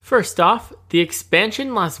First off, the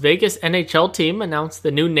expansion Las Vegas NHL team announced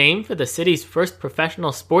the new name for the city's first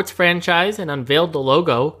professional sports franchise and unveiled the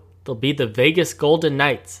logo. They'll be the Vegas Golden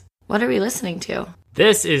Knights. What are we listening to?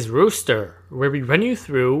 This is Rooster, where we run you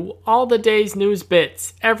through all the day's news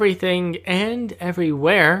bits, everything and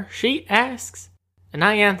everywhere she asks, and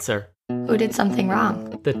I answer. Who did something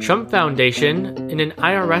wrong? The Trump Foundation. In an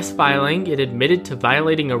IRS filing, it admitted to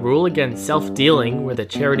violating a rule against self-dealing where the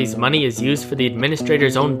charity's money is used for the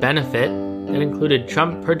administrator's own benefit. That included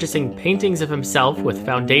Trump purchasing paintings of himself with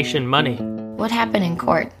foundation money. What happened in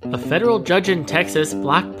court? A federal judge in Texas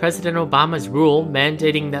blocked President Obama's rule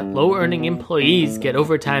mandating that low-earning employees get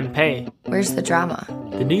overtime pay. Where's the drama?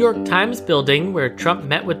 The New York Times building, where Trump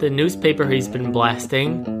met with the newspaper he's been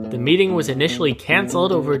blasting. The meeting was initially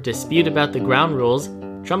canceled over a dispute about the ground rules.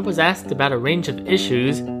 Trump was asked about a range of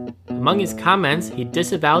issues. Among his comments, he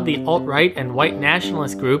disavowed the alt-right and white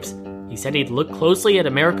nationalist groups. He said he'd look closely at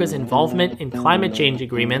America's involvement in climate change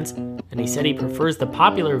agreements, and he said he prefers the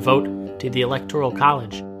popular vote to the Electoral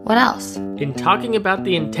College. What else? In talking about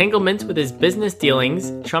the entanglements with his business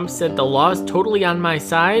dealings, Trump said the law's totally on my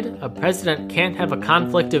side. A president can't have a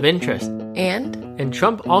conflict of interest. And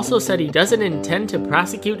Trump also said he doesn't intend to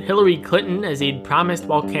prosecute Hillary Clinton as he'd promised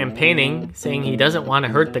while campaigning, saying he doesn't want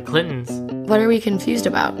to hurt the Clintons. What are we confused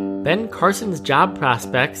about? Ben Carson's job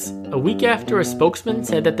prospects. A week after a spokesman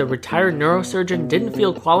said that the retired neurosurgeon didn't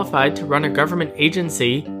feel qualified to run a government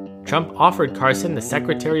agency, Trump offered Carson the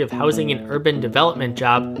Secretary of Housing and Urban Development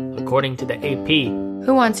job, according to the AP.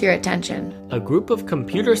 Who wants your attention? A group of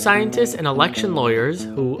computer scientists and election lawyers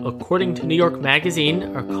who, according to New York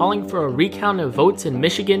Magazine, are calling for a recount of votes in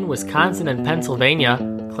Michigan, Wisconsin, and Pennsylvania,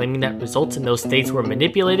 claiming that results in those states were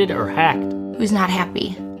manipulated or hacked. Who's not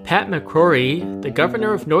happy? Pat McCrory, the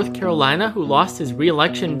governor of North Carolina who lost his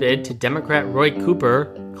re-election bid to Democrat Roy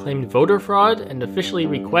Cooper, claimed voter fraud and officially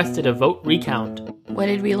requested a vote recount. What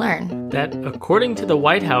did we learn? That, according to the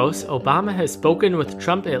White House, Obama has spoken with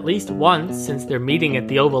Trump at least once since their meeting at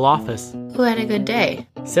the Oval Office. Who had a good day?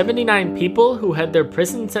 79 people who had their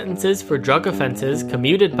prison sentences for drug offenses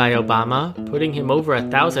commuted by Obama, putting him over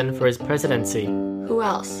 1,000 for his presidency. Who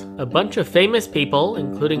else? A bunch of famous people,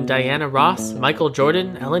 including Diana Ross, Michael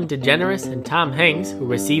Jordan, Ellen DeGeneres, and Tom Hanks, who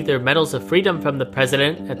received their Medals of Freedom from the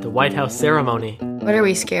president at the White House ceremony. What are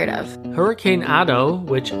we scared of? Hurricane Otto,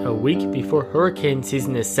 which a week before hurricane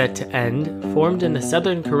season is set to end, formed in the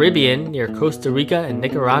southern Caribbean near Costa Rica and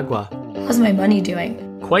Nicaragua. How's my money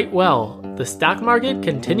doing? Quite well. The stock market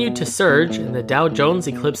continued to surge and the Dow Jones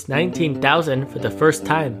eclipsed 19,000 for the first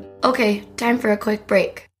time. Okay, time for a quick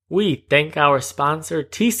break. We thank our sponsor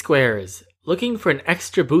T-Squares. Looking for an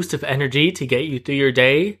extra boost of energy to get you through your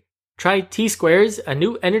day? Try T-Squares, a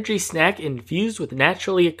new energy snack infused with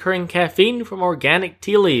naturally occurring caffeine from organic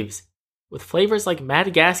tea leaves. With flavors like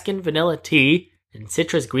Madagascan vanilla tea and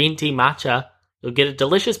citrus green tea matcha, you'll get a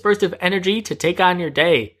delicious burst of energy to take on your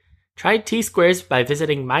day. Try T-Squares by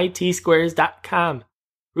visiting mytsquares.com.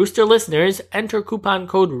 Rooster listeners, enter coupon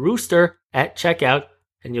code ROOSTER at checkout,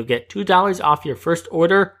 and you'll get $2 off your first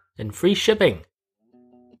order and free shipping.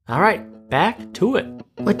 Alright, back to it.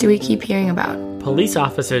 What do we keep hearing about? Police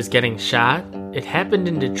officers getting shot. It happened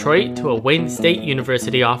in Detroit to a Wayne State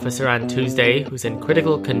University officer on Tuesday who's in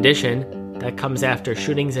critical condition. That comes after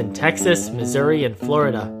shootings in Texas, Missouri, and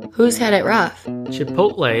Florida. Who's had it rough?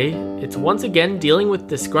 Chipotle. It's once again dealing with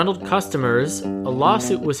disgruntled customers. A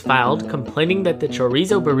lawsuit was filed complaining that the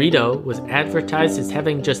chorizo burrito was advertised as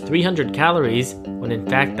having just 300 calories, when in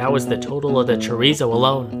fact that was the total of the chorizo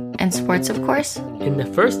alone. And sports, of course? In the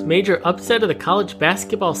first major upset of the college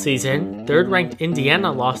basketball season, third-ranked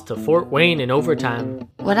Indiana lost to Fort Wayne in overtime.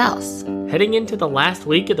 What else? Heading into the last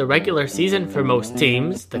week of the regular season for most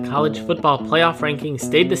teams, the college football playoff rankings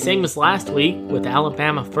stayed the same as last week, with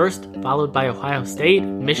Alabama first, followed by Ohio State,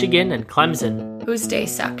 Michigan, and Clemson. Whose day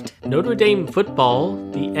sucked? Notre Dame football.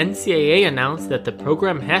 The NCAA announced that the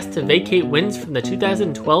program has to vacate wins from the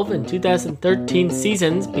 2012 and 2013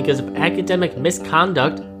 seasons because of academic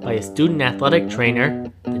misconduct by a student athletic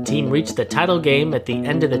trainer. The team reached the title game at the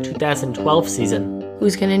end of the 2012 season.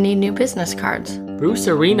 Who's gonna need new business cards? Bruce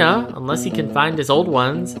Arena, unless he can find his old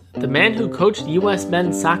ones. The man who coached U.S.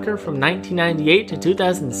 men's soccer from 1998 to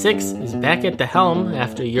 2006 is back at the helm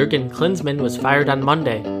after Jurgen Klinsmann was fired on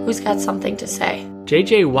Monday. Who's got something to say?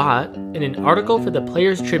 J.J. Watt, In an article for the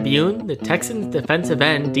Players Tribune, the Texans' defensive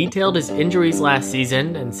end detailed his injuries last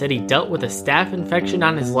season and said he dealt with a staph infection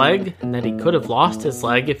on his leg and that he could have lost his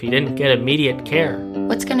leg if he didn't get immediate care.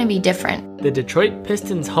 What's going to be different? The Detroit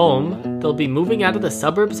Pistons' home, they'll be moving out of the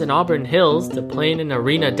suburbs in Auburn Hills to play in an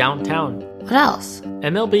arena downtown. What else?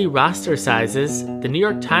 MLB roster sizes. The New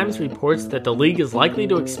York Times reports that the league is likely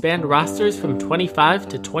to expand rosters from 25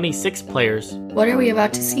 to 26 players. What are we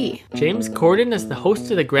about to see? James Corden is the host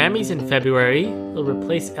of the Grammys in February. He'll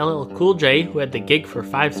replace LL Cool J, who had the gig for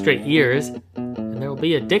 5 straight years. And there will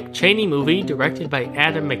be a Dick Cheney movie directed by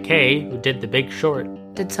Adam McKay, who did The Big Short.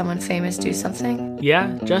 Did someone famous do something?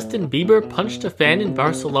 Yeah, Justin Bieber punched a fan in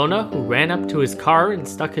Barcelona who ran up to his car and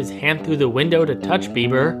stuck his hand through the window to touch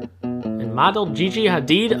Bieber. And model Gigi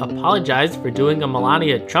Hadid apologized for doing a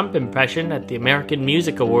Melania Trump impression at the American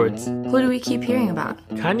Music Awards. Who do we keep hearing about?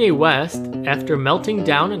 Kanye West, after melting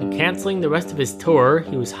down and canceling the rest of his tour,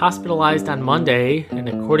 he was hospitalized on Monday and,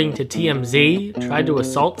 according to TMZ, tried to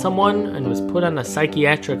assault someone and was put on a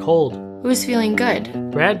psychiatric hold. Who's feeling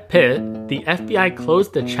good? Brad Pitt. The FBI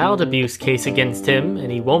closed the child abuse case against him and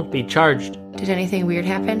he won't be charged. Did anything weird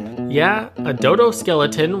happen? Yeah, a dodo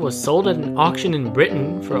skeleton was sold at an auction in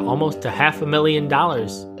Britain for almost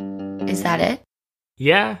 $500,000. Is that it?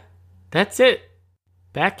 Yeah, that's it.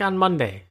 Back on Monday.